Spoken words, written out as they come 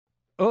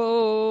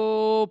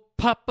Oh,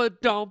 Papa,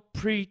 don't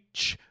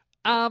preach.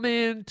 I'm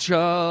in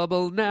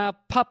trouble now.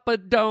 Papa,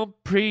 don't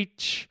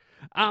preach.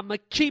 I'm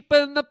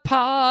keeping the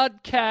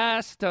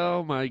podcast.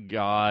 Oh, my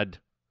God.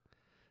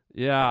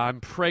 Yeah, I'm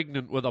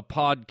pregnant with a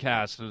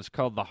podcast, and it's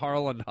called The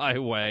Harland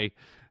Highway,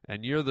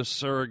 and you're the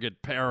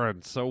surrogate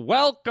parent. So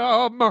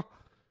welcome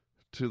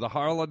to The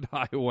Harland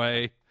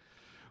Highway.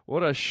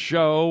 What a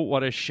show,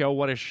 what a show,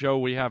 what a show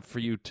we have for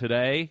you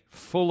today.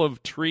 Full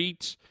of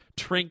treats,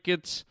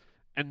 trinkets,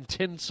 and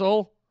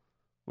tinsel,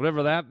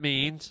 whatever that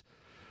means.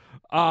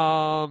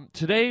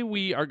 Today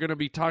we are going to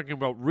be talking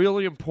about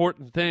really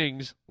important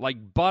things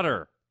like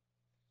butter.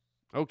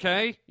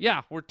 Okay?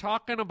 Yeah, we're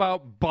talking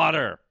about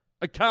butter.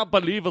 I can't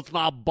believe it's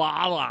not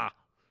butter.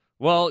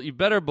 Well, you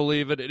better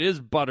believe it. It is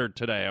butter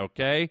today,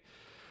 okay?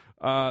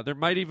 There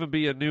might even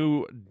be a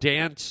new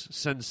dance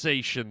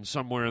sensation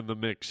somewhere in the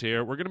mix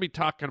here. We're going to be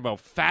talking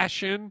about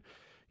fashion,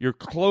 your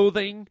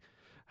clothing,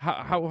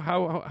 how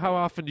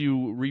often do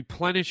you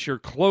replenish your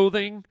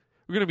clothing.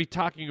 We're going to be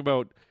talking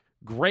about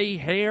gray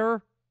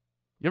hair.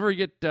 You ever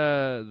get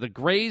the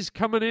grays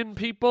coming in,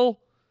 people?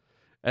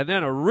 And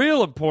then a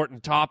real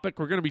important topic,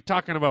 we're going to be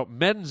talking about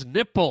men's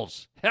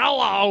nipples.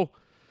 Hello!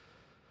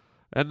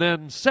 And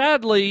then,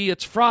 sadly,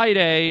 it's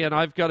Friday, and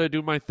I've got to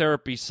do my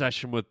therapy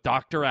session with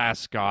Dr.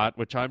 Ascot,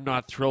 which I'm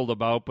not thrilled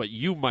about, but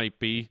you might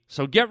be.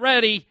 So get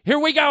ready. Here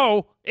we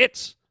go.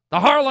 It's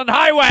the Harland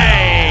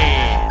Highway!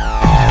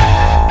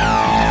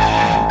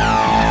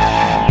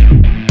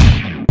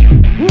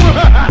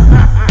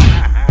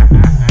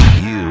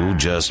 You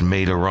just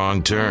made a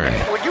wrong turn.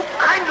 Would you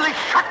kindly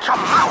shut your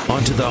mouth?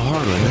 Onto the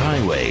Harland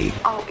Highway.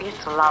 Oh,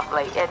 it's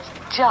lovely. It's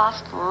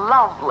just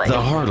lovely. The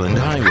Harland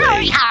Highway.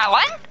 Howdy,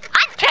 Harland.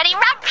 I'm Teddy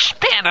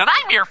Ruxpin, and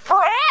I'm your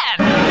friend.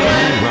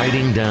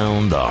 Riding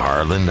down the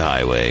Harland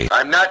Highway.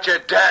 I'm not your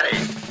daddy.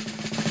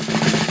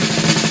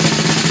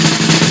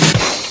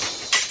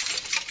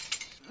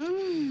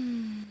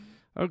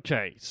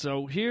 Okay,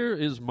 so here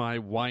is my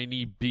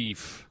whiny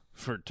beef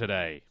for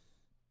today.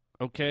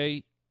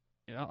 Okay?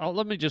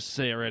 Let me just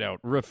say it right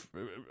out.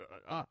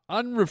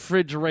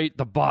 Unrefrigerate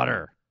the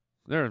butter.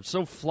 There, I'm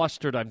so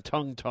flustered I'm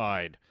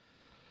tongue-tied.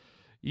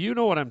 You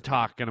know what I'm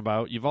talking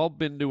about. You've all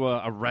been to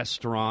a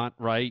restaurant,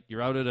 right?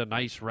 You're out at a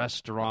nice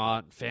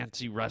restaurant,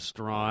 fancy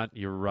restaurant.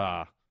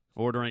 You're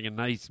ordering a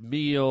nice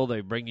meal. They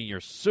bring you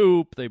your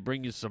soup. They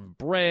bring you some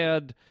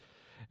bread.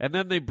 And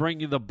then they bring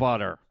you the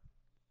butter.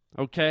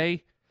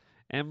 Okay?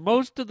 And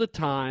most of the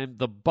time,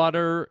 the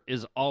butter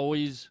is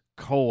always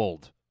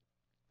cold.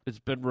 It's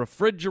been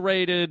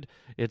refrigerated.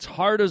 It's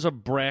hard as a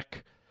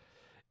brick.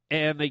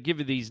 And they give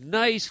you these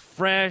nice,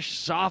 fresh,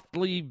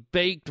 softly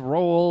baked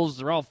rolls.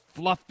 They're all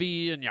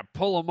fluffy, and you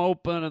pull them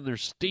open, and they're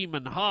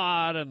steaming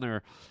hot, and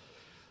they're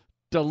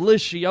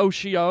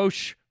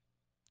delicious.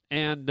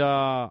 And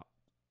then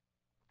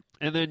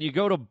you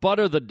go to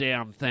butter the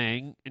damn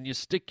thing, and you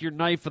stick your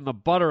knife in the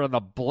butter, and the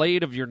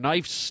blade of your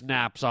knife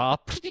snaps off.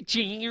 It's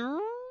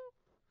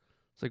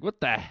like, what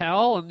the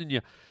hell? And then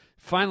you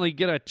finally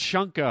get a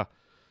chunk of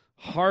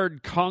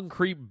hard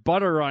concrete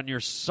butter on your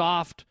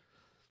soft,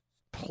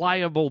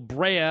 pliable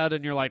bread,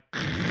 and you're like,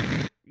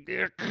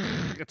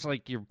 it's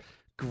like you're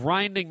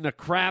grinding the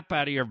crap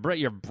out of your bread.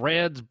 Your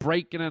bread's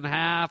breaking in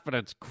half, and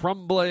it's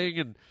crumbling,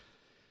 and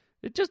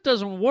it just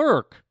doesn't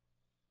work.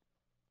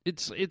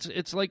 It's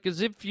like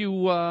as if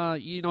you're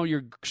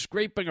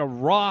scraping a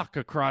rock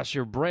across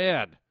your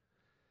bread.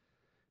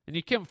 And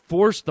you can't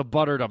force the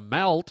butter to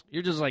melt.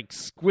 You're just like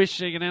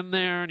squishing it in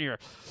there, and you're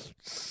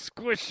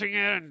squishing it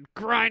and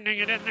grinding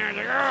it in there. It's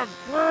like,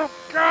 oh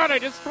God, I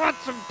just want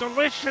some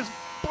delicious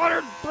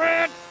buttered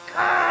bread.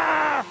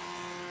 Ah!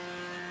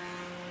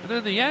 And then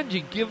in the end,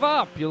 you give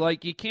up.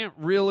 You can't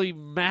really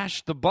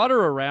mash the butter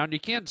around. You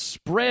can't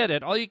spread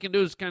it. All you can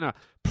do is kind of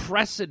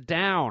press it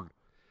down.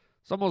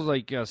 It's almost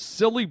like a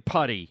silly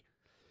putty.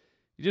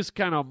 You just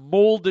kind of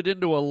mold it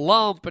into a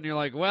lump, and you're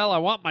like, well, I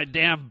want my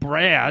damn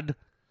bread.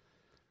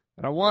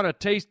 And I want to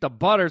taste the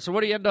butter. So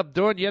what do you end up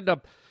doing? You end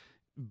up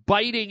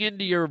biting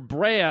into your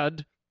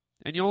bread,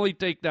 and you only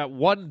take that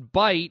one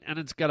bite, and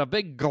it's got a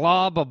big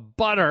glob of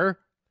butter.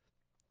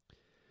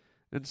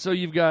 And so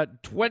you've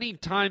got 20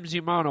 times the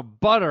amount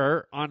of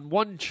butter on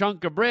one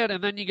chunk of bread,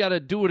 and then you got to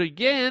do it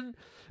again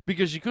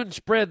because you couldn't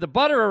spread the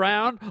butter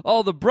around.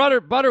 All the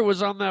butter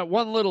was on that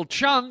one little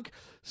chunk,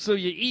 so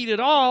you eat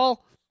it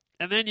all,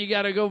 and then you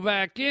got to go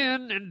back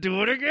in and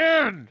do it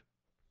again.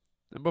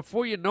 And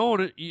before you know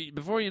it,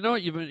 you've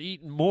been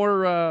eating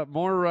more.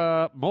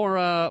 Why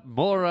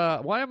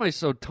am I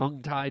so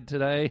tongue-tied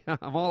today?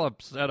 I'm all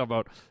upset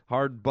about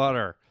hard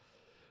butter.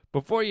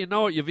 Before you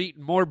know it, you've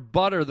eaten more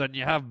butter than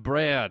you have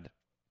bread.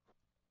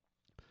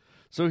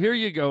 So here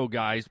you go,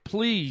 guys.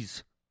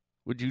 Please,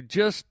 would you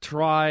just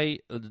try,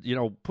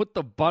 put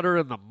the butter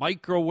in the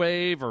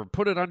microwave or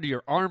put it under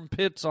your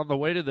armpits on the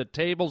way to the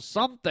table,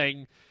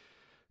 something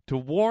to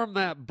warm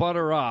that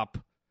butter up,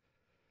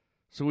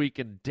 so we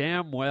can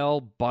damn well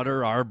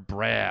butter our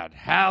bread.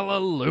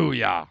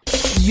 Hallelujah.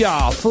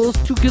 Yeah,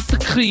 first you get the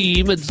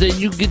cream, and then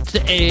you get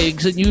the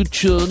eggs, and you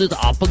churn it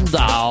up and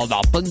down,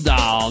 up and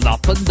down,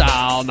 up and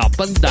down, up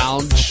and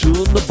down.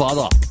 Churn the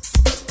butter.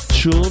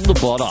 Churn the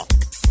butter.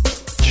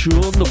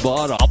 Churn the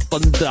butter. Up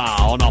and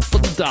down, up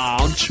and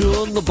down.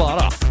 Churn the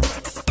butter.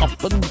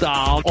 Up and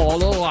down,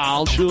 all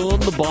around. Churn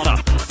the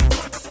butter.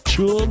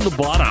 Churn the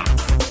butter.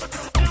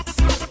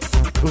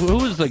 Who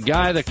was the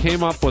guy that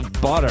came up with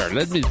butter?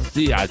 Let me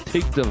see. I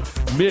take the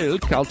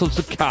milk out of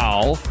the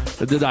cow,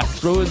 and then I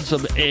throw in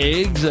some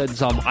eggs and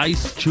some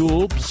ice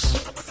cubes,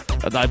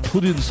 and I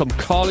put in some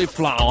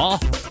cauliflower,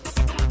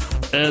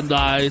 and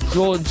I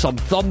throw in some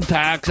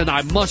thumbtacks, and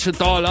I mush it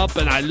all up,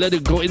 and I let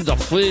it go in the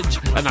fridge,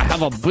 and I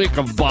have a brick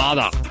of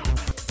butter.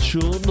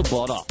 Churn the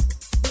butter.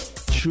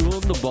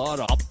 Churn the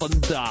butter. Up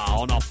and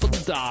down, up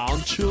and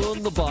down.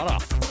 Churn the butter.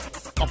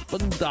 Up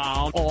and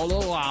down, all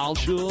around.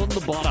 Churn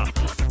the butter.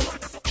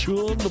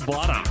 Churn the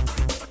butter.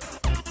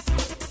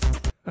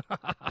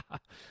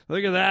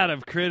 Look at that.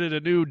 I've created a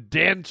new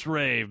dance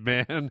rave,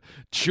 man.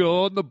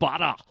 Churn the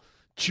butter.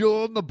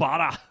 Churn the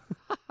butter.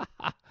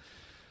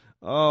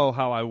 Oh,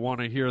 how I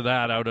want to hear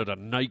that out at a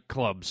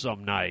nightclub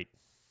some night.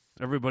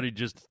 Everybody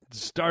just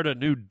start a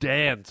new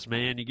dance,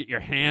 man. You get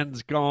your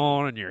hands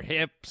going and your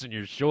hips and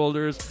your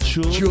shoulders.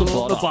 Churn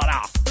the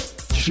butter.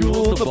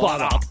 Churn the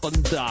butter. Up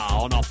and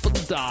down, up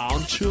and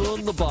down.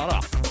 Churn the butter.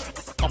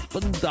 Up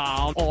and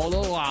down, all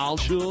around.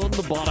 Churn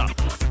the butter.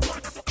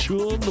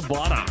 Churn the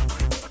butter.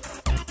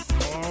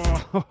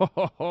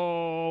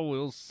 Oh,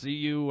 we'll see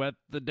you at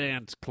the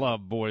dance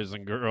club, boys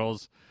and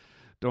girls.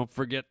 Don't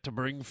forget to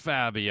bring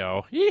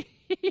Fabio.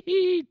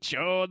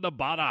 Churn the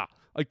butter.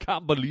 I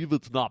can't believe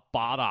it's not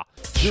butter.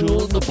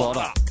 Churn the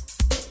butter.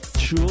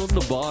 Churn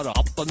the butter.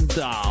 Up and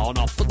down,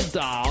 up and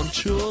down.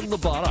 Churn the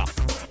butter.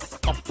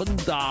 Up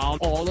and down,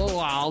 all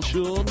around.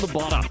 Churn the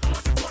butter.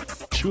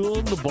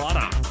 Churn the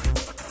butter.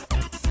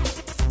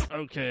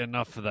 Okay,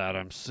 enough of that.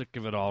 I'm sick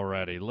of it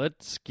already.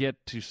 Let's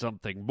get to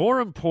something more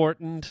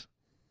important.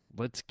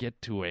 Let's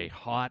get to a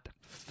hot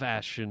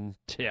fashion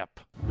tip.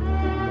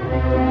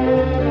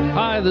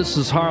 Hi, this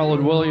is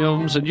Harlan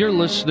Williams, and you're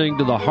listening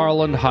to the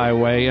Harlan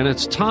Highway, and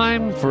it's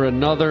time for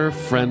another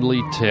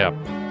friendly tip.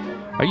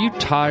 Are you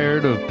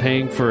tired of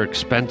paying for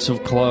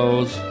expensive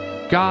clothes?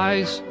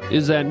 Guys,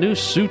 is that new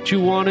suit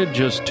you wanted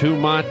just too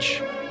much?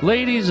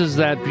 Ladies, is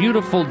that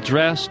beautiful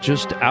dress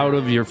just out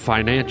of your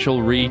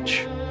financial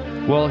reach?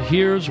 Well,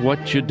 here's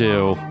what you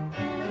do.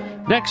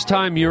 Next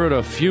time you're at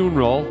a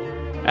funeral,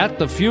 at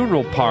the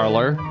funeral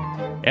parlor,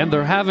 and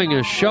they're having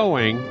a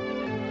showing,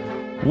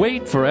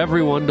 wait for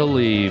everyone to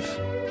leave.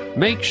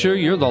 Make sure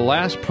you're the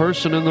last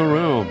person in the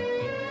room.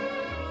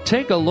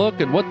 Take a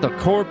look at what the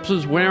corpse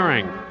is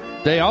wearing.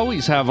 They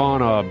always have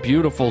on a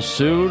beautiful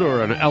suit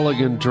or an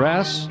elegant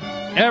dress.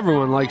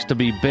 Everyone likes to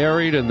be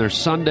buried in their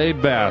Sunday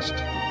best.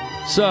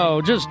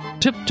 So just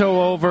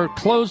tiptoe over,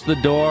 close the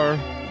door,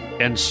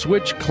 and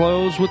switch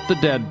clothes with the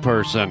dead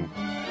person.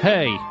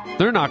 Hey,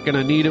 they're not going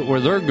to need it where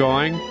they're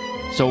going,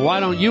 so why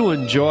don't you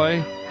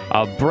enjoy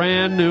a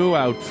brand new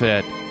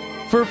outfit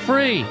for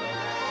free?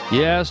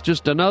 Yes,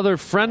 just another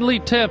friendly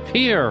tip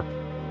here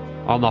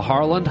on the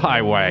Harlan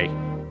Highway.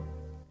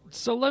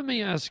 So let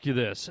me ask you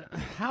this.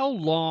 How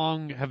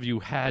long have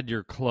you had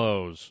your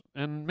clothes?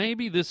 And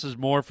maybe this is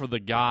more for the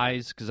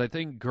guys, because I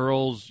think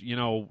girls,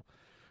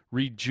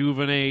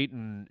 rejuvenate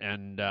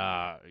and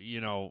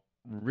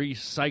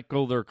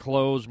recycle their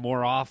clothes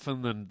more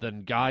often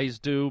than guys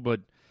do. But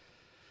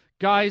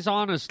guys,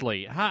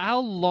 honestly, how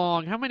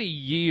long, how many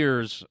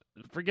years,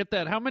 forget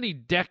that, how many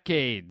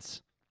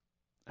decades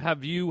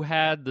have you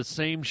had the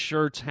same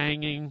shirts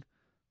hanging,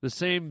 the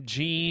same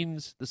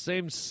jeans, the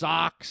same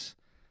socks,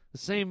 the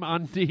same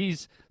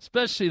undies,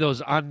 especially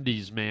those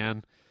undies,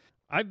 man?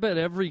 I bet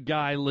every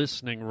guy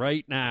listening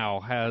right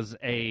now has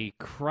a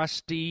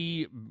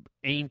crusty,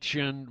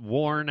 ancient,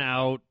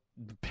 worn-out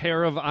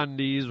pair of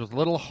undies with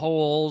little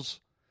holes,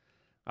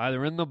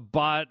 either in the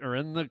butt or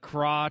in the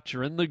crotch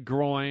or in the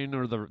groin,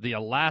 or the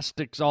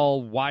elastic's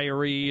all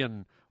wiry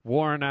and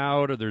worn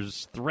out, or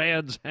there's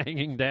threads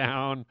hanging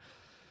down,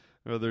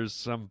 or there's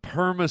some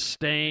perma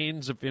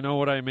stains, if you know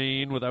what I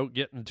mean, without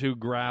getting too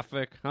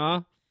graphic,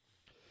 huh?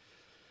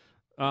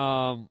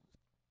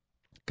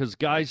 Because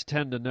guys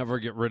tend to never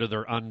get rid of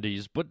their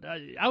undies. But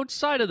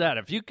outside of that,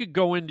 if you could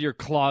go into your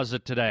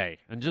closet today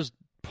and just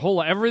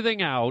pull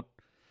everything out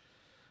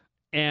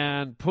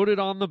and put it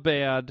on the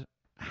bed,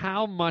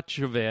 how much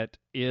of it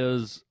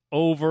is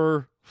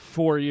over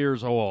 4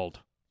 years old?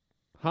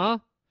 Huh?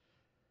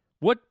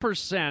 What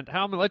percent,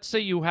 let's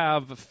say you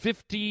have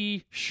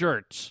 50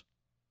 shirts.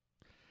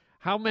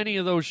 How many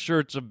of those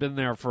shirts have been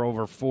there for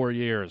over 4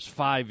 years,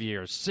 5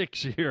 years,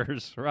 6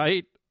 years,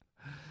 right?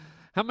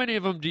 How many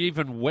of them do you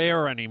even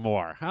wear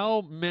anymore?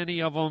 How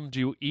many of them do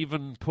you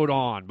even put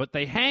on? But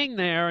they hang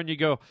there and you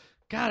go,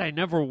 God, I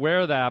never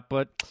wear that,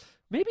 but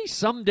maybe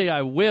someday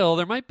I will.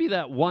 There might be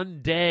that one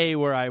day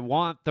where I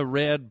want the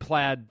red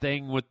plaid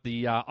thing with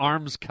the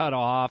arms cut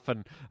off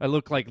and I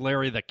look like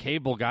Larry the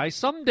Cable Guy.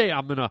 Someday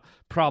I'm going to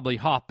probably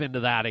hop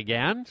into that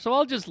again, so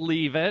I'll just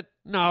leave it.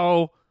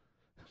 No,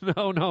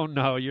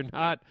 you're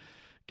not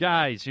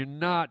Guys, you're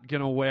not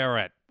going to wear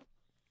it.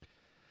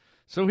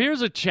 So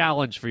here's a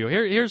challenge for you.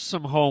 Here's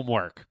some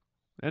homework.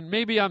 And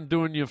maybe I'm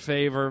doing you a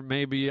favor.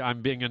 Maybe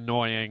I'm being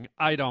annoying.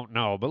 I don't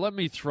know. But let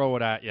me throw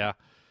it at you.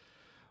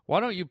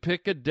 Why don't you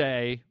pick a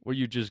day where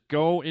you just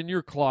go in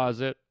your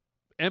closet,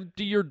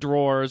 empty your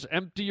drawers,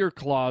 empty your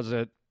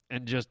closet,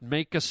 and just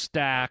make a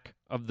stack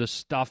of the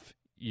stuff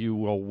you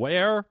will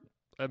wear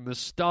and the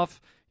stuff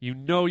you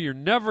know you're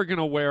never going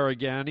to wear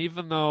again,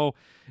 even though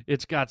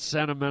it's got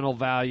sentimental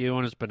value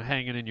and it's been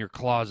hanging in your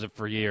closet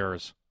for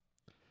years.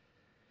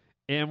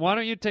 And why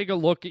don't you take a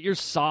look at your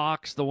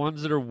socks, the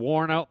ones that are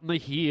worn out in the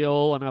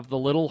heel and have the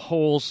little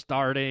holes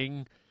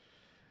starting,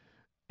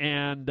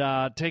 and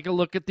take a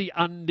look at the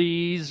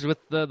undies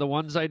with the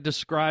ones I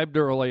described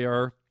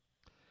earlier,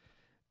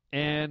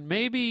 and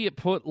maybe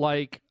put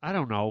I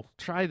don't know,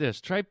 try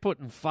this. Try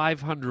putting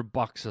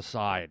 $500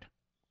 aside.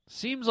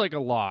 Seems like a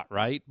lot,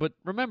 right? But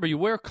remember, you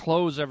wear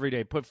clothes every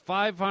day. Put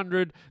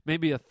 $500,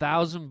 maybe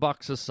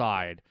 $1,000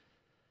 aside.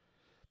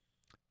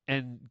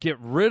 And get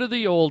rid of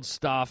the old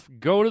stuff,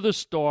 go to the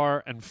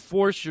store, and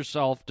force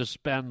yourself to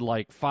spend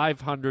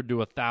 $500 to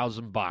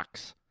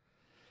 $1,000.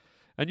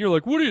 And you're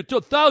like, what are you,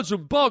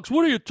 $1,000?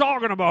 What are you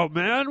talking about,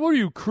 man? What are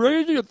you,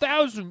 crazy?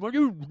 1,000? Are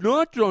you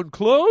nuts on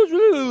clothes?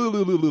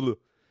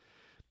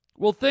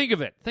 Well, think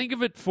of it. Think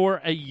of it for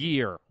a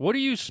year. What do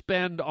you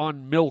spend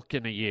on milk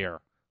in a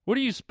year? What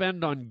do you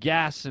spend on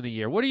gas in a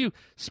year? What do you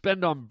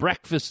spend on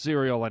breakfast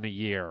cereal in a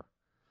year?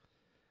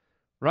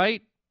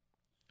 Right?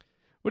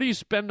 What do you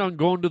spend on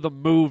going to the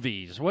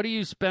movies? What do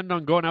you spend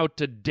on going out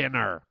to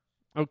dinner?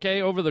 Okay,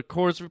 over the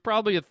course of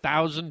probably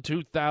 1,000,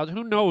 2,000,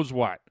 who knows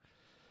what.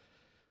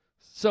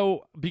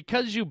 So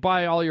because you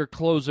buy all your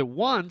clothes at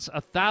once,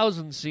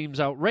 1,000 seems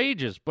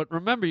outrageous. But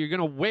remember, you're going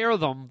to wear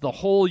them the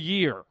whole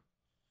year.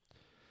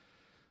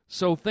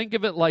 So think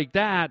of it like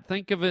that.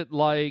 Think of it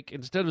like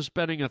instead of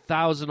spending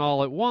 1,000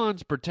 all at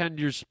once,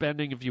 pretend you're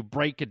spending, if you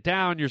break it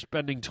down, you're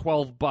spending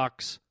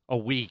 $12 a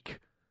week.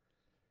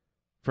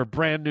 For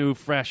brand new,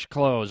 fresh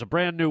clothes, a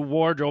brand new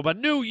wardrobe, a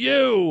new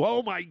you.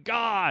 Oh, my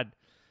God.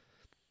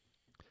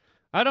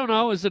 I don't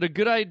know. Is it a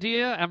good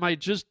idea? Am I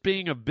just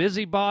being a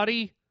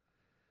busybody?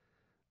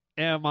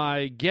 Am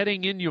I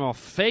getting in your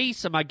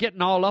face? Am I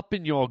getting all up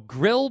in your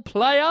grill,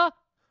 player?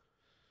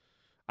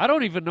 I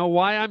don't even know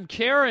why I'm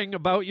caring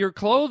about your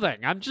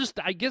clothing.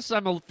 I guess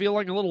I'm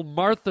feeling a little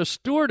Martha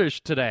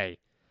Stewartish today.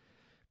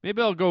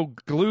 Maybe I'll go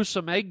glue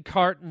some egg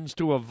cartons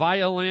to a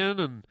violin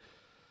and,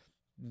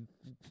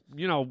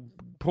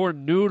 pour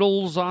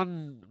noodles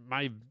on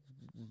my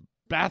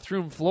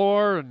bathroom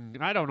floor,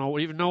 and I don't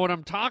even know what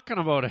I'm talking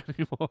about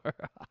anymore.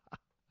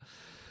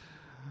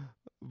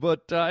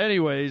 But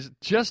anyways,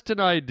 just an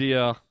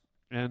idea.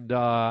 And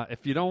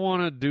if you don't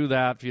want to do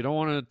that, if you don't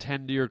want to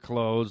tend to your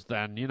clothes,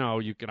 then,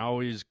 you can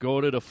always go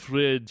to the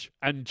fridge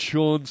and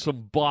churn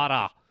some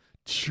butter.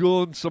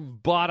 Churn some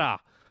butter.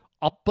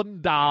 Up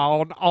and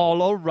down,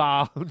 all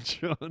around.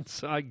 Churn.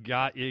 So I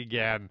got you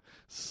again,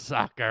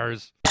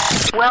 suckers.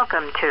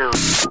 Welcome to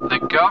The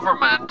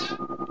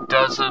government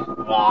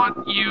doesn't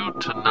want you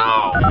to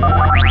know.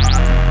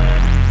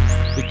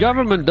 The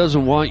government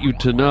doesn't want you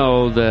to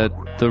know that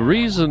the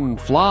reason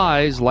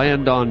flies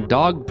land on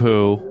dog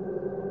poo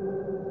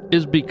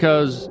is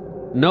because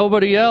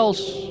nobody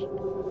else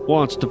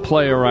wants to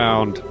play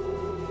around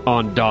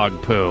on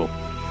dog poo.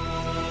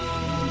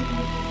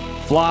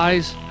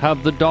 Flies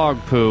have the dog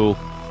poo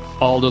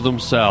all to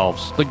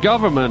themselves. The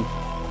government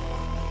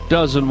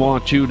doesn't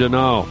want you to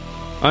know.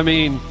 I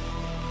mean,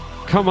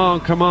 come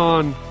on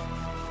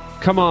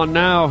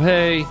now,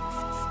 hey,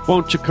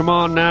 won't you come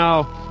on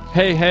now,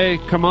 hey,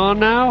 come on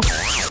now.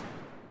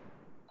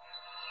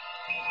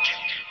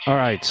 All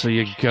right, so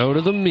you go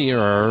to the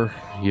mirror,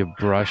 you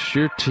brush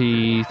your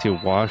teeth, you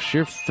wash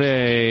your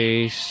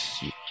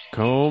face, you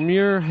comb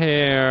your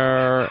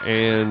hair,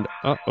 and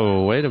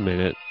wait a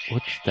minute,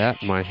 what's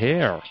that in my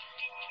hair?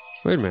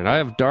 Wait a minute, I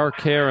have dark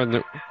hair,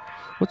 and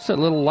what's that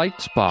little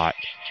light spot?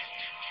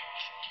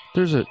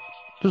 There's a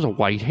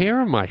white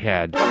hair in my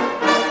head.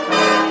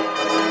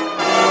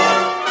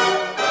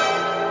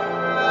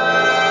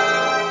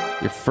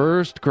 Your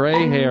first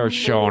gray hair's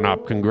showing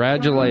up.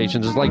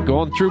 Congratulations. It's like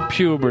going through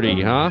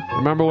puberty, huh?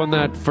 Remember when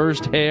that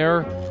first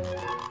hair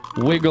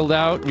wiggled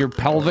out in your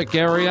pelvic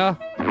area?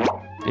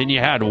 And you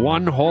had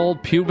one whole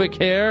pubic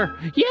hair?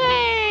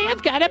 Yay!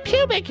 I've got a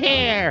pubic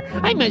hair!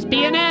 I must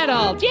be an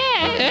adult!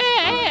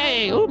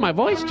 Yay! Oh, my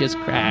voice just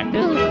cracked.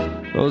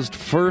 Those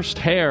first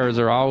hairs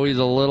are always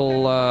a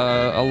little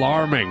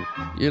alarming.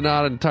 You're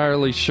not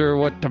entirely sure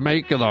what to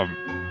make of them.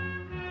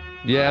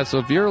 Yeah, so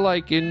if you're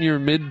in your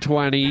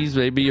mid-20s,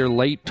 maybe your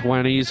late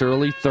 20s,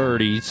 early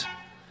 30s,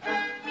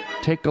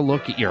 take a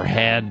look at your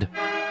head.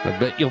 I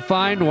bet you'll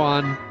find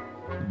one.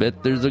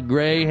 Bet there's a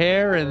gray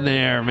hair in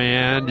there,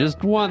 man.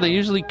 Just one. They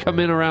usually come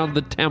in around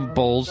the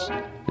temples.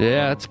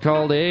 Yeah, it's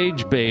called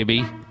age,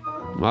 baby.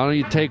 Why don't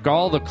you take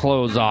all the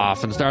clothes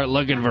off and start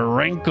looking for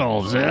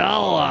wrinkles?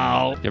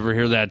 Hello. You ever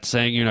hear that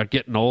saying, you're not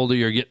getting older,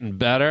 you're getting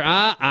better?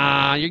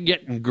 You're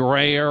getting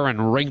grayer and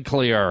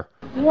wrinklier.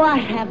 What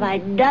have I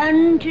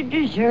done to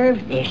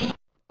deserve this?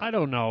 I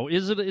don't know.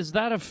 Is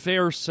that a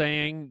fair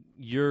saying?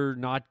 You're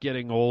not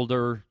getting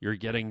older, you're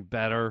getting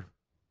better.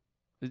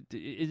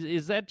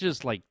 Is that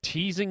just like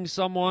teasing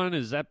someone?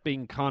 Is that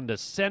being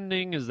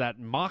condescending? Is that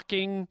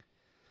mocking?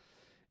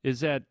 Is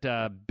that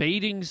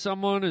baiting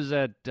someone? Is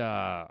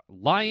that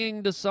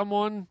lying to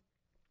someone?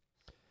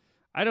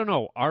 I don't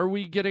know. Are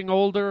we getting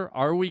older?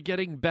 Are we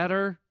getting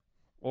better?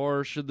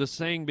 Or should the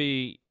saying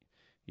be,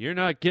 you're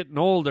not getting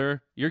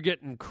older, you're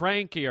getting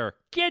crankier.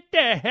 Get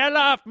the hell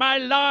off my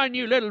lawn,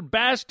 you little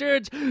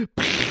bastards!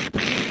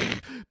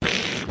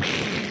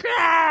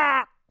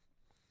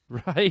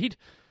 Right?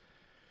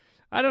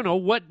 I don't know.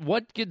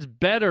 What gets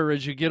better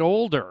as you get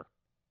older?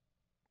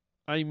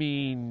 I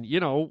mean,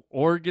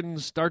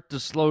 organs start to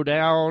slow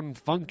down,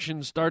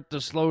 functions start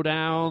to slow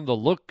down, the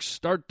looks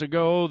start to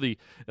go, the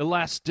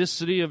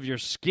elasticity of your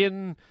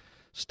skin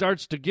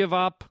starts to give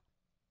up.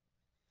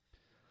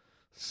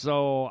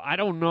 So I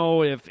don't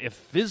know if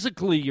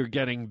physically you're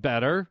getting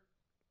better.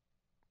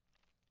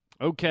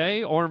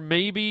 Okay, or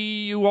maybe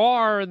you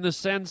are, in the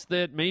sense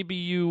that maybe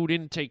you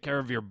didn't take care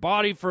of your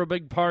body for a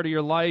big part of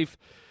your life.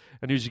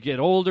 And as you get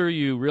older,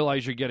 you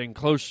realize you're getting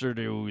closer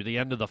to the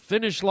end of the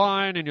finish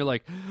line, and you're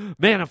like,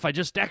 man, if I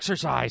just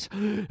exercise,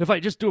 if I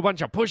just do a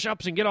bunch of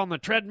push-ups and get on the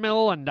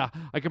treadmill, and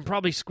I can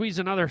probably squeeze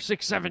another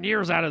 6-7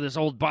 years out of this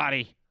old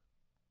body.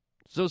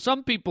 So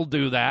some people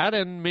do that,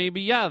 and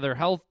maybe, their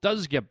health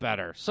does get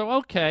better. So,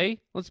 okay,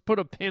 let's put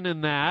a pin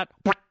in that.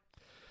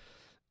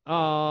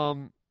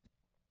 Now,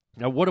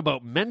 what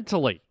about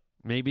mentally?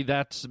 Maybe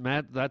that's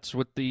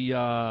what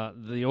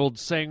the old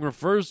saying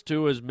refers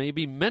to as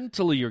maybe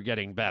mentally you're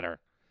getting better.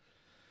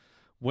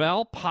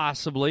 Well,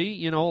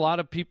 possibly. A lot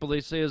of people,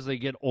 they say as they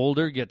get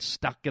older, get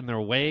stuck in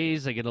their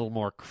ways. They get a little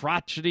more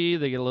crotchety.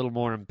 They get a little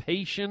more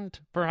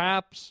impatient,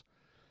 perhaps.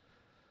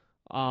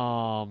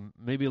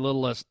 Maybe a little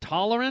less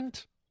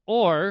tolerant.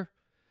 Or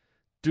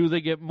do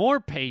they get more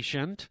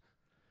patient?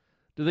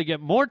 Do they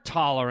get more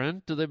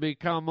tolerant? Do they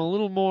become a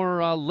little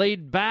more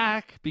laid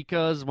back?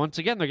 Because, once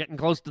again, they're getting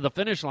close to the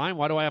finish line.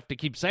 Why do I have to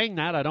keep saying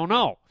that? I don't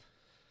know.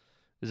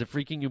 Is it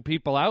freaking you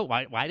people out?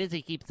 Why does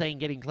he keep saying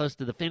getting close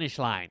to the finish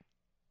line?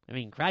 I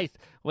mean, Christ,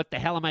 what the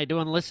hell am I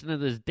doing listening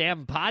to this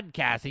damn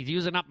podcast? He's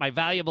using up my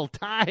valuable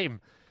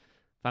time.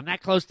 If I'm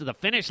that close to the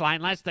finish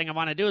line, last thing I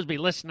want to do is be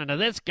listening to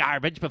this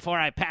garbage before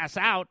I pass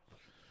out.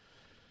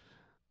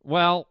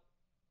 Well,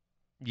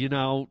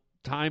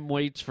 time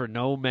waits for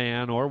no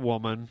man or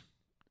woman.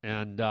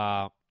 And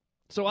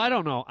so I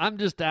don't know. I'm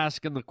just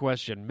asking the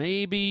question.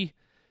 Maybe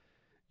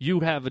you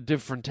have a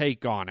different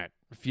take on it.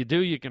 If you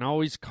do, you can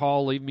always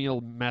call, leave me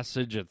a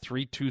message at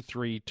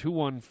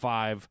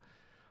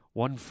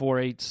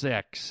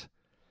 323-215-1486.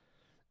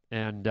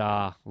 And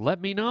let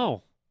me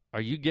know.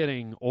 Are you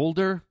getting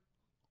older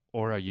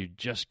or are you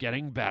just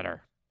getting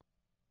better?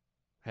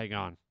 Hang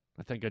on.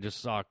 I think I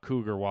just saw a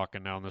cougar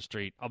walking down the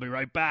street. I'll be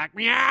right back.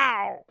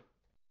 Meow!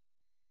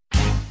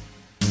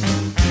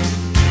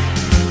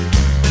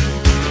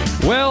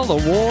 Well,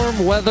 the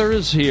warm weather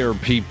is here,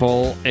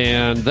 people,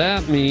 and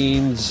that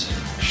means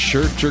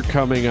shirts are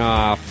coming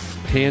off,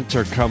 pants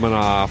are coming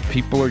off,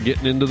 people are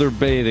getting into their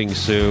bathing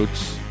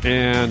suits,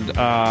 and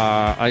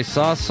I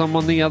saw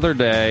someone the other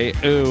day,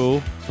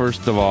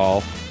 first of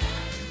all,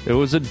 it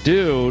was a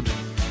dude,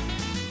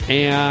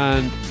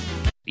 and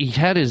he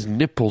had his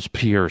nipples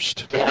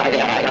pierced.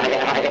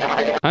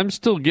 I'm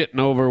still getting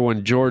over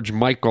when George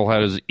Michael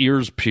had his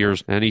ears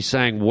pierced and he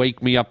sang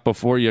Wake Me Up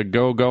Before You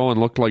Go and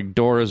looked like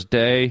Doris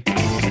Day.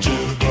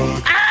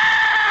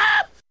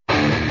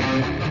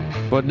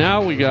 But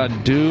now we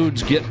got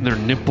dudes getting their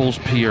nipples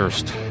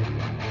pierced.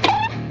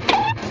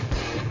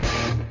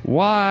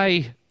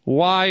 Why?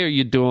 Why are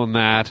you doing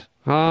that?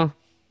 Huh?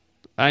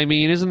 I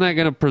mean, isn't that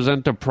going to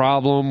present a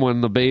problem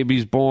when the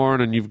baby's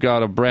born and you've got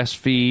to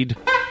breastfeed?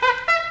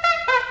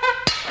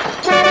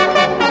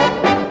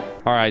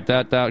 All right,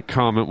 that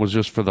comment was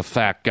just for the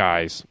fat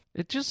guys.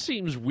 It just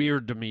seems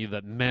weird to me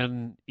that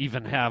men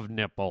even have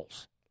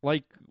nipples.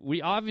 Like,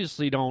 we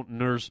obviously don't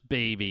nurse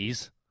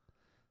babies.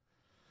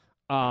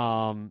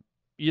 So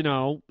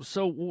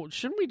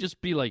shouldn't we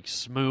just be, like,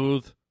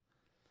 smooth?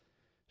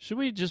 Should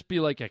we just be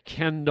like a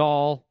Ken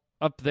doll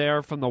up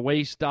there from the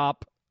waist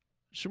up?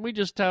 Shouldn't we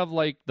just have,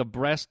 like, the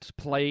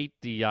breastplate,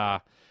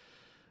 the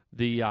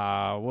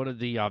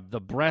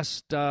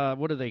breast,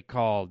 what are they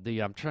called?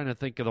 I'm trying to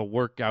think of the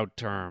workout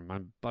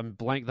term. I'm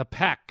blank. The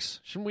pecs.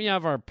 Shouldn't we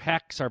have our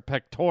pecs, our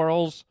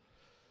pectorals?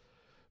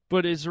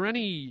 But is there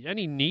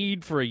any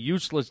need for a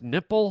useless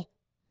nipple?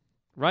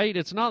 Right?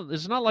 It's not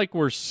like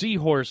we're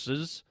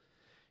seahorses.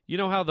 You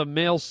know how the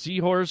male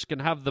seahorse can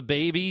have the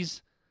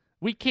babies?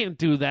 We can't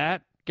do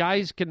that.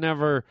 Guys can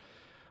never.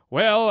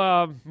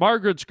 Well,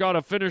 Margaret's got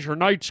to finish her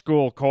night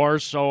school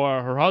course, so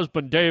her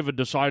husband David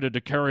decided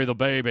to carry the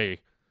baby.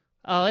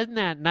 Oh, isn't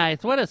that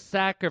nice? What a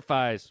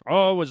sacrifice.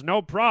 Oh, it was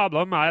no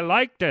problem. I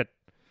liked it.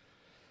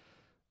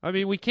 I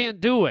mean, we can't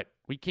do it.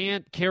 We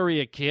can't carry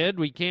a kid.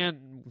 We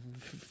can't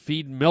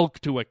feed milk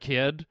to a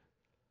kid.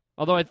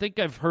 Although I think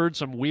I've heard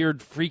some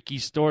weird, freaky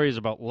stories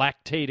about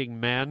lactating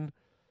men.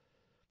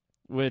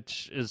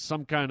 which is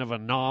some kind of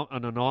an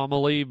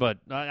anomaly, but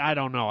I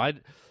don't know.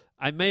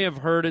 I may have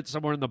heard it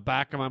somewhere in the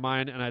back of my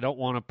mind, and I don't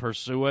want to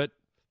pursue it,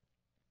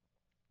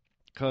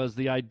 because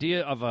the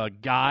idea of a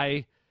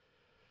guy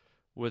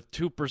with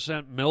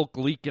 2% milk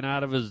leaking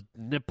out of his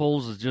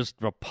nipples is just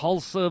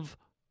repulsive.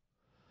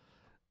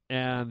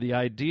 And the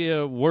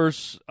idea,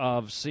 worse,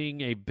 of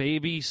seeing a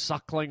baby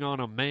suckling on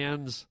a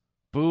man's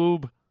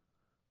boob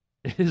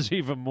is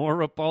even more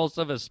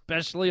repulsive,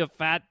 especially a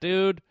fat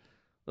dude.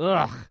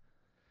 Ugh.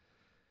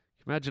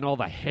 Imagine all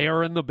the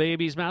hair in the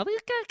baby's mouth.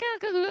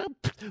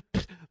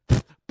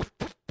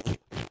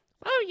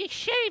 Oh, you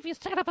shave, you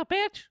son of a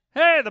bitch.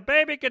 Hey, the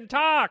baby can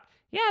talk.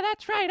 Yeah,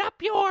 that's right.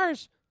 Up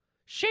yours.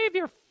 Shave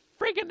your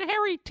friggin'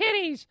 hairy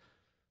titties.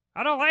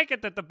 I don't like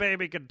it that the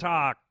baby can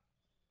talk.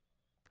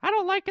 I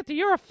don't like it that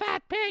you're a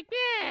fat pig.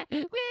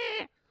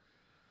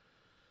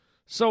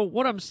 So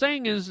what I'm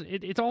saying is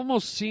it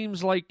almost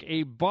seems like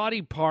a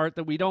body part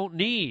that we don't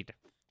need.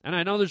 And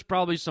I know there's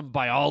probably some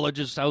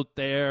biologists out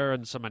there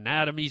and some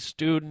anatomy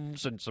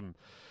students and some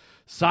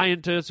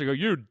scientists who go,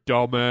 you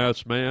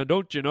dumbass, man.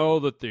 Don't you know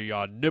that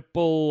the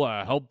nipple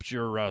helps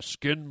your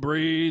skin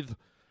breathe?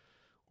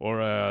 Or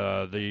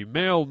the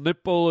male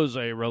nipple is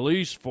a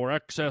release for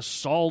excess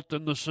salt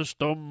in the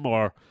system?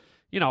 Or,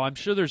 I'm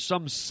sure there's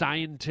some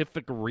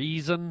scientific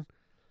reason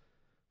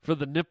for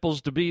the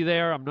nipples to be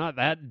there. I'm not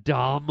that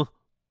dumb.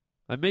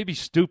 I may be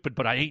stupid,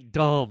 but I ain't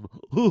dumb.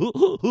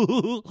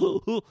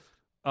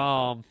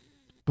 I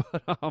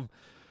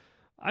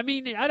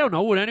mean, I don't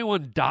know. Would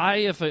anyone die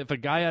if a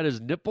guy had his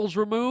nipples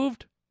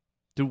removed?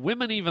 Do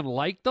women even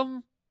like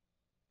them?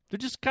 They're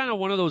just kind of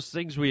one of those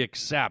things we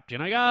accept.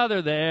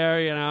 They're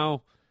there,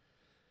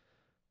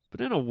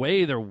 But in a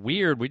way, they're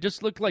weird. We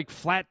just look like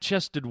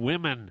flat-chested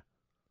women.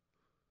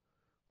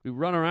 We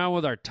run around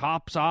with our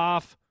tops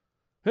off.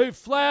 Hey,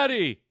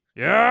 Flatty!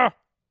 Yeah?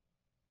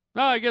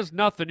 No, I guess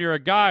nothing. You're a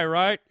guy,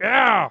 right?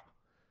 Yeah!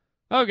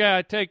 Okay,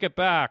 I take it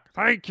back.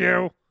 Thank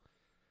you.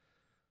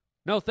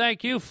 No,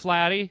 thank you,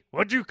 Flatty.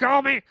 What'd you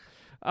call me?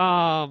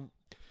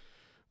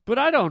 But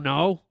I don't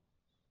know.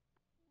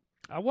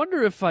 I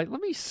wonder if let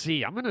me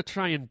see. I'm going to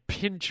try and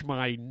pinch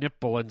my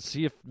nipple and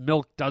see if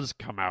milk does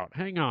come out.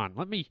 Hang on.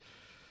 I'm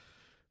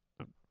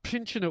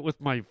pinching it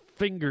with my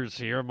fingers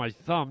here, my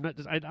thumb.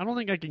 I don't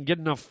think I can get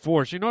enough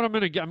force. You know what I'm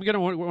going to get? I'm going to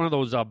want one of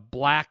those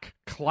black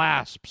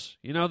clasps,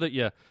 that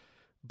you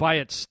buy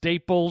at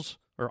Staples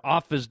or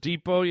Office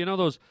Depot.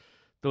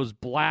 Those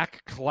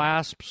black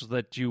clasps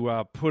that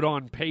you put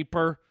on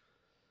paper.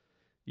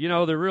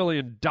 They're really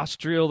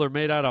industrial. They're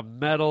made out of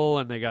metal,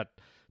 and they got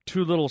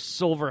two little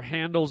silver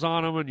handles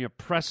on them, and you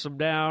press them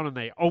down, and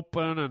they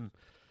open, and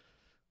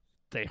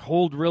they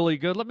hold really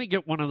good. Let me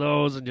get one of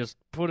those and just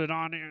put it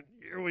on here.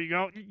 Here we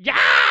go. Yeah!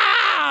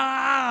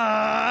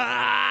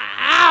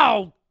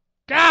 Ow!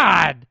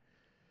 God!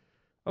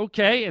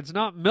 Okay, it's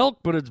not milk,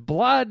 but it's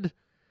blood.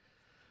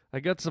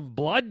 I got some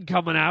blood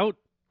coming out.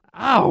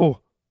 Ow!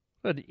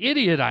 What an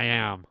idiot I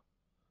am.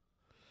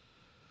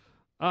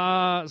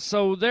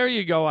 So there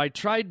you go. I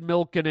tried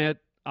milking it.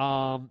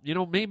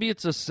 Maybe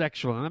it's a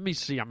sexual. Let me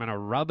see. I'm going to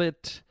rub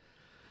it.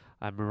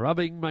 I'm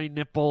rubbing my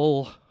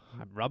nipple.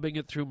 I'm rubbing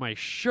it through my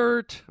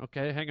shirt.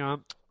 Okay, hang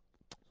on.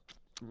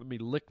 Let me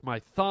lick my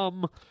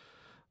thumb.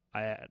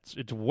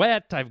 It's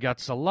wet. I've got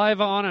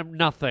saliva on it.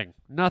 Nothing.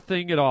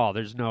 Nothing at all.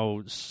 There's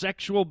no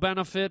sexual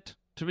benefit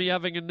to me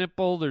having a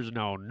nipple. There's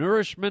no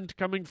nourishment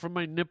coming from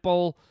my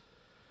nipple.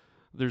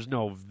 There's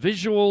no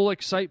visual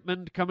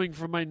excitement coming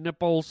from my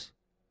nipples.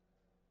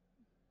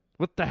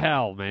 What the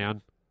hell,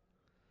 man?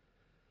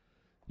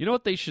 You know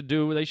what they should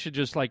do? They should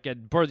just,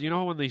 at birth,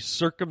 when they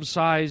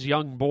circumcise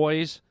young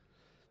boys?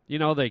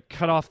 They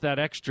cut off that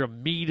extra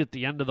meat at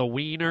the end of the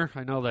wiener.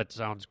 I know that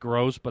sounds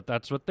gross, but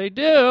that's what they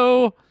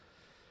do.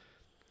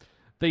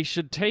 They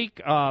should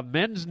take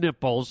men's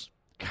nipples,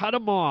 cut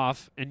them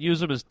off, and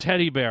use them as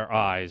teddy bear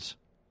eyes.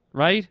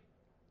 Right?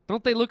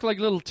 Don't they look like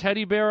little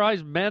teddy bear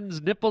eyes?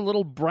 Men's nipple,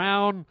 little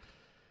brown.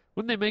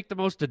 Wouldn't they make the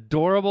most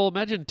adorable?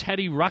 Imagine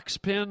Teddy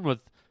Ruxpin with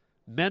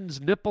men's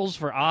nipples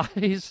for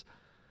eyes.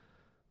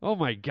 Oh,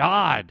 my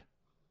God.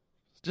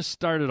 Just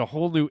started a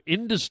whole new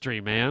industry,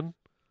 man.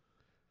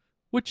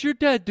 What's your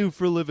dad do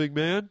for a living,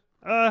 man?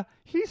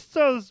 He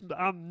sews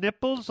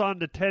nipples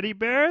onto teddy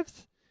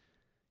bears.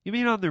 You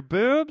mean on their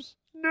boobs?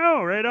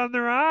 No, right on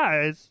their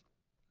eyes.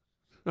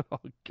 Oh,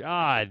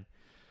 God.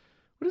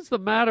 What is the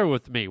matter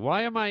with me?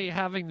 Why am I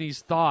having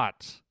these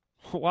thoughts?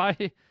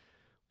 Why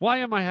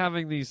am I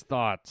having these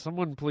thoughts?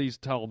 Someone please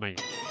tell me.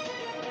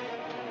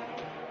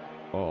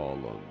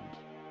 Holland.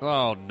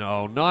 Oh,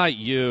 no, not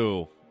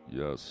you.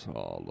 Yes,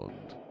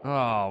 Holland.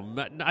 Oh,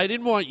 man, I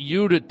didn't want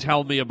you to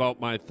tell me about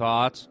my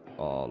thoughts.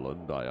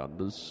 Holland, I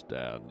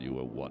understand you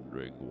were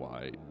wondering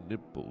why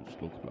nipples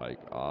look like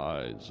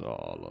eyes,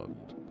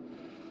 Holland.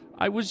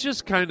 I was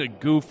just kind of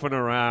goofing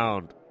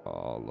around.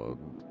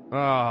 Holland.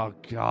 Oh,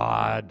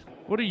 God.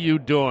 What are you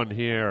doing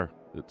here?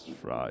 It's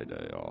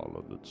Friday,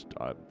 Holland. It's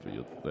time for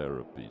your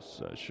therapy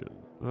session.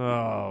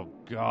 Oh,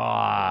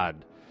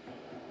 God.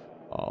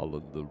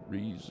 Harlan, the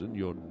reason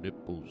your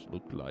nipples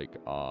look like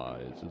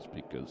eyes is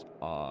because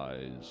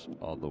eyes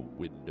are the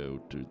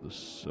window to the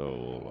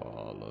soul,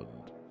 Harlan.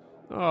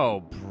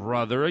 Oh,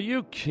 brother, are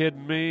you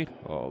kidding me?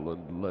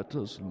 Harlan, let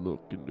us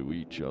look into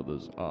each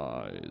other's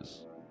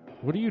eyes.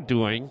 What are you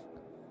doing?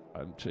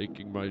 I'm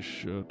taking my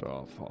shirt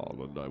off,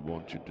 Harlan. I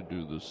want you to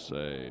do the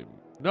same.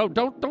 No,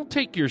 don't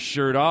take your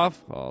shirt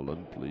off.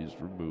 Harlan, please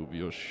remove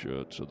your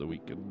shirt so that we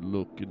can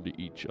look into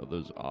each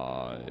other's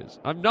eyes.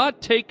 I'm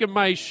not taking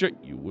my shirt.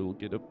 You will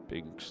get a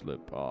pink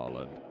slip,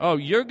 Harlan. Oh,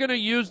 you're going to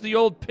use the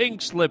old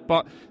pink slip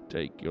on.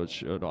 Take your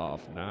shirt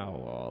off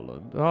now,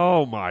 Harlan.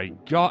 Oh, my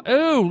God.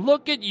 Ooh,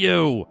 look at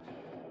you.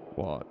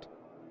 What?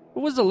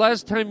 When was the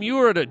last time you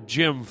were at a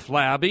gym,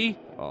 Flabby?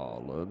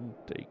 Harlan,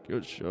 take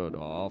your shirt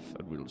off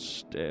and we'll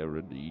stare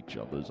into each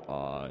other's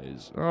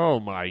eyes. Oh,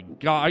 my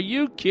God. Are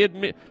you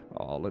kidding me?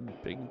 Harlan,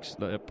 pink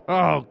slip.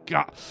 Oh,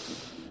 God.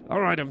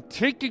 All right, I'm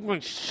taking my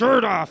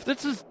shirt off.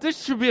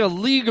 This should be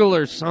illegal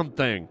or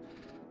something.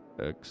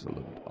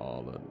 Excellent,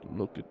 Harlan.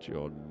 Look at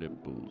your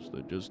nipples.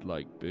 They're just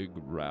like big,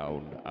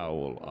 round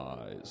owl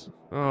eyes.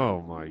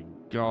 Oh, my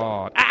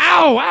God.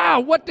 Ow! Ow!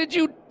 What did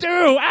you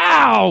do?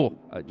 Ow!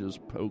 I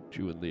just poked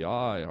you in the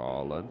eye,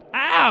 Harlan.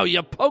 Ow!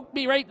 You poked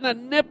me right in the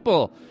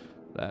nipple.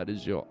 That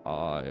is your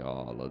eye,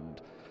 Harlan.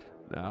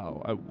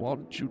 Now, I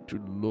want you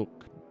to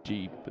look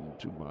deep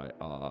into my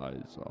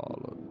eyes,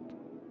 Harlan.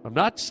 I'm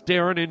not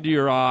staring into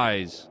your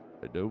eyes.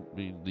 I don't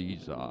mean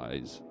these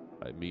eyes.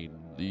 I mean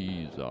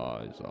these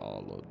eyes,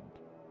 Harlan.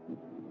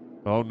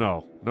 Oh,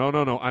 no.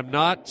 No. I'm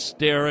not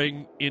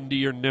staring into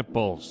your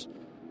nipples.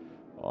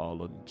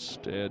 Harlan,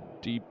 stare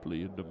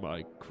deeply into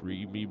my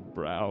creamy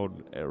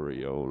brown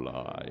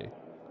areolae.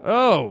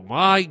 Oh,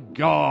 my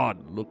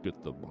God. Look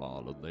at them,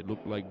 Harlan. They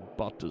look like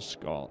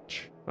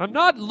butterscotch. I'm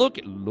not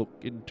looking. Look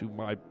into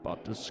my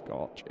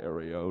butterscotch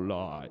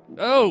areolae.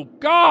 Oh,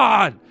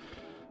 God.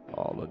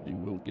 Harlan, you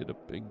will get a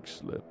pink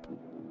slip.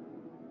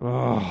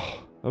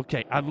 Oh,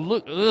 okay. I'm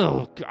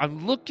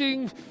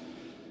looking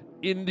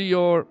into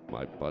your...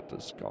 My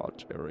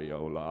butterscotch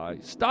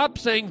areolae. Stop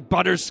saying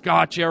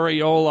butterscotch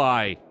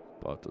areolae.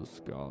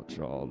 Butterscotch,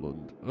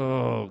 Harlan.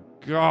 Oh,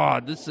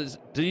 God. This is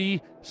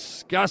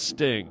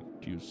disgusting.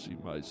 Do you see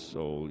my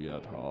soul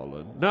yet,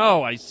 Harlan?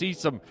 No, I see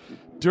some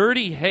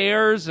dirty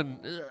hairs and,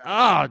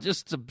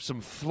 just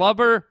some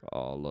flubber.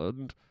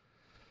 Harlan.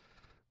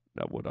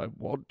 Now, what I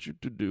want you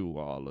to do,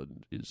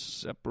 Harlan, is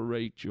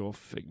separate your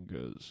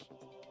fingers.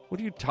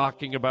 What are you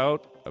talking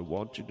about? I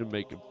want you to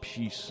make a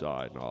peace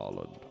sign,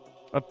 Harlan.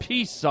 A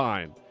peace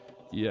sign?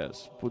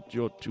 Yes, put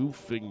your two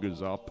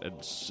fingers up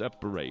and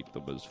separate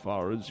them as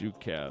far as you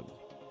can.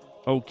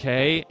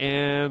 Okay,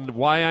 and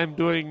why I'm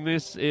doing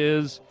this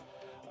is...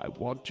 I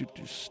want you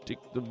to stick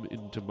them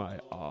into my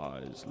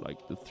eyes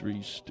like the Three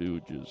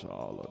Stooges,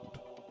 Harlan.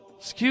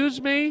 Excuse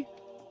me?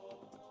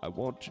 I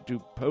want you to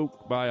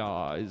poke my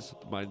eyes,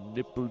 my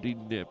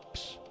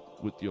nippledy-nips,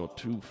 with your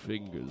two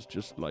fingers,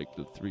 just like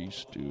the Three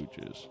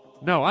Stooges.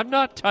 No, I'm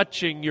not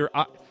touching your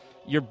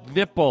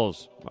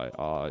nipples. My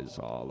eyes,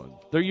 Harlan.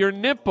 They're your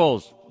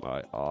nipples.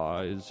 My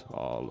eyes,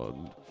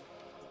 Harlan.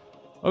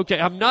 Okay,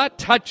 I'm not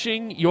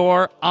touching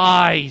your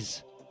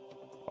eyes.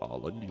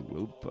 Harlan, you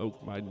will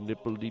poke my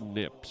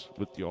nippledy-nips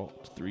with your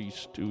Three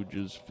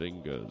Stooges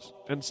fingers.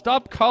 And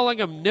stop calling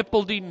them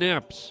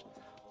nippledy-nips.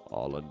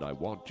 Harlan, I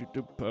want you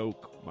to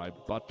poke my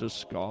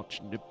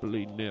butterscotch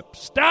nipply-nips.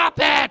 Stop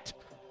it!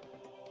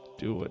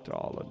 Do it,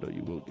 Harlan, or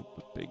you will get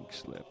the pink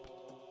slip.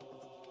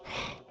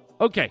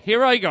 Okay,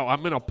 here I go.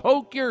 I'm going to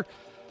poke your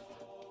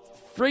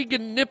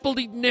friggin'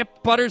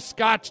 nippledy-nip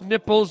butterscotch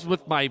nipples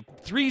with my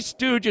Three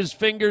Stooges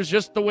fingers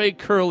just the way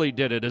Curly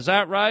did it. Is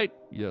that right?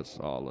 Yes,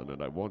 Harlan,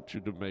 and I want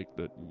you to make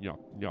the nyuk,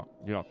 nyuk,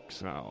 nyuk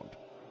sound.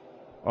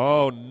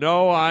 Oh,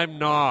 no, I'm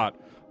not.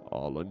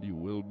 Harlan, you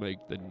will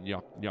make the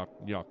nyuk, nyuk,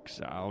 nyuk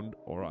sound,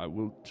 or I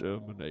will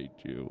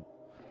terminate you.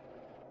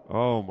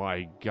 Oh,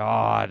 my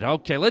God.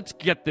 Okay, let's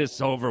get this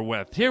over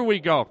with. Here we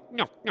go.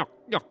 Nyuk, nyuk,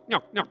 nyuk,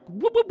 nyuk, nyuk.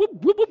 Whoop, whoop,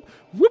 whoop, whoop, whoop,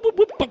 whoop, whoop,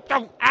 whoop, whoop,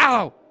 whoop.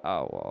 Ow!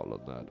 Ow,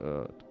 Harlan, that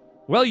hurt.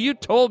 Well, you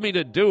told me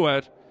to do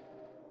it.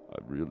 I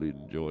really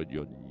enjoyed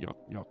your nyuk,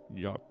 nyuk,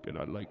 nyuk, and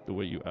I like the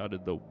way you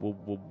added the whoop,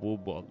 whoop,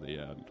 whoop on the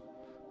end.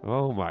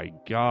 Oh, my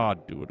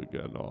God. Do it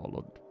again,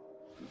 Harlan.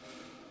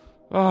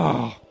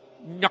 Oh.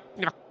 Nyuk,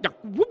 nyuk, nyuk.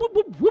 Whoop, whoop,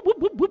 whoop, whoop,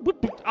 whoop, whoop,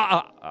 whoop, whoop.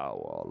 Ow,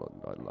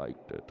 Harlan, I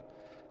liked it.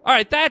 All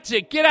right, that's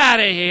it. Get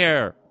out of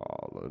here.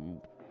 Harlan,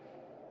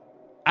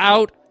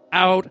 Out,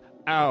 out,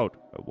 out.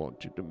 I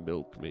want you to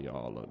milk me,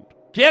 Harlan.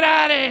 Get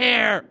out of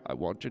here. I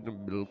want you to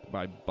milk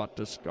my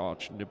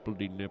butterscotch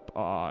nippledy-nip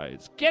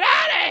eyes. Get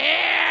out of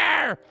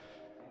here.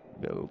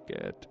 Milk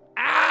it.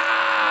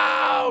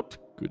 Out.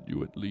 Could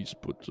you at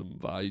least put some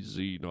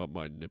Visine on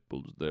my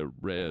nipples? They're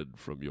red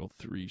from your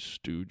Three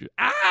Stooges.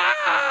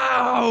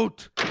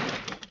 Out.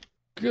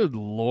 Good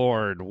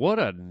Lord, what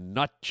a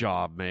nut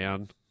job,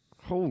 man.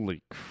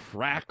 Holy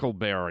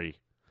crackleberry.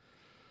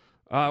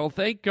 Well,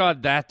 thank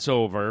God that's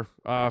over.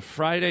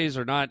 Fridays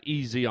are not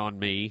easy on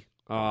me.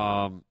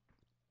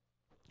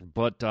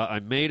 But I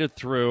made it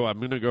through. I'm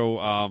going to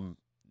go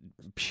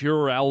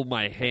Purell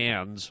my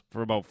hands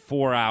for about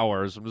 4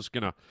 hours. I'm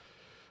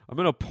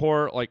gonna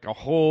pour like a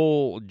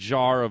whole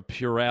jar of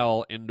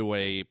Purell into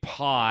a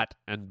pot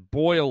and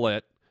boil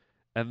it,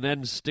 and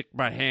then stick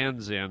my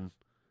hands in,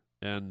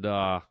 and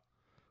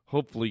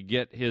hopefully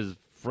get his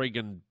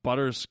friggin'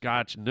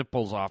 butterscotch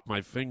nipples off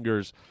my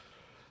fingers.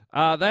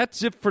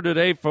 That's it for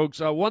today, folks.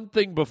 One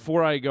thing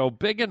before I go,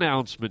 big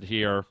announcement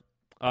here.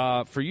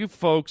 For you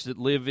folks that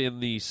live in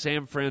the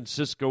San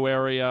Francisco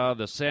area,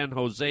 the San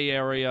Jose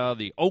area,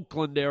 the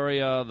Oakland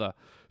area, the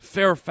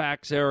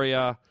Fairfax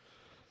area,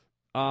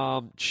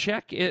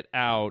 check it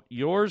out.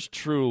 Yours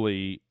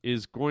truly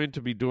is going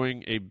to be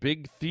doing a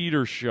big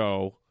theater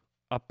show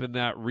up in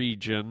that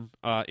region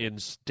in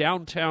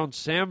downtown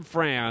San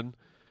Fran.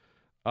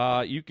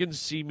 You can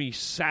see me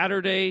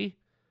Saturday,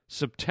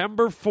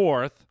 September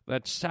 4th.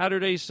 That's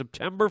Saturday,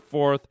 September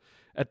 4th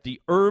at the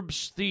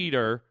Herbst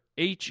Theater,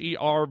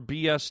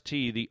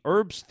 HERBST, the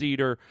Herbst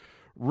Theater,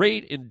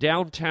 right in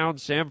downtown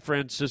San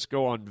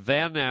Francisco on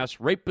Van Ness,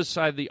 right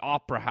beside the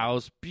Opera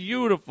House.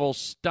 Beautiful,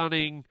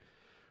 stunning,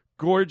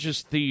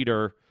 gorgeous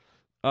theater.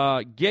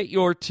 Get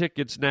your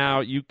tickets now.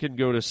 You can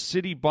go to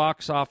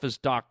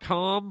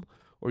cityboxoffice.com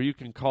or you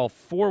can call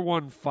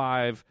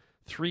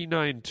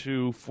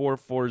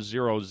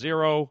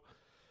 415-392-4400.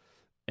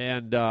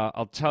 And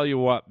I'll tell you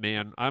what,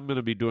 man, I'm going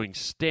to be doing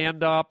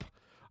stand-up.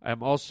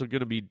 I'm also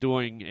going to be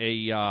doing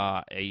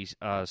a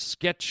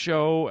sketch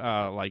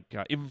show, like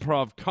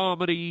improv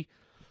comedy.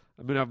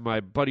 I'm going to have my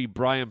buddy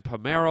Brian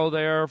Pomero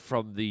there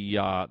from the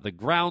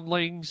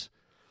Groundlings.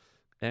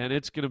 And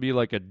it's going to be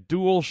like a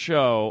dual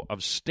show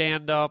of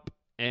stand-up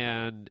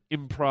and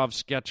improv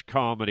sketch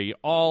comedy,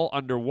 all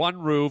under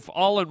one roof,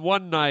 all in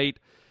one night.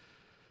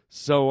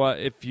 So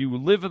if you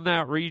live in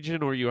that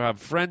region or you have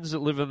friends that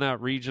live in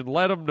that region,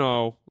 let them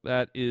know.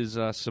 That is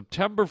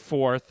September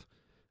 4th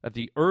at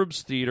the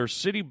Herbst Theater,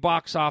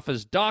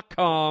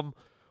 cityboxoffice.com,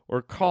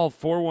 or call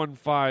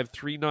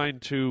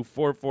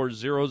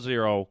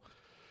 415-392-4400.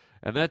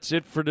 And that's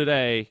it for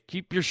today.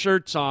 Keep your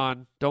shirts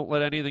on. Don't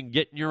let anything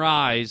get in your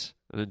eyes.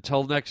 And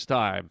until next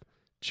time,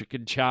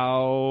 chicken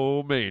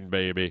chow mein,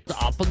 baby.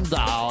 Up and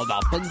down,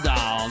 up and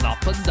down,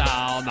 up and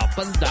down, up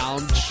and down.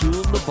 Chew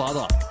the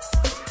butter.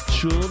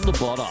 Chew the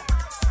butter.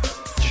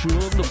 Chew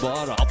the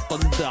butter. Up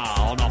and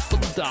down,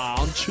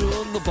 chew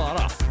the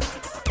butter.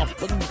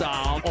 Up and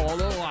down,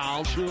 all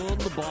around, chew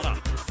the butter.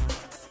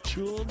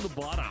 Chew the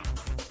butter.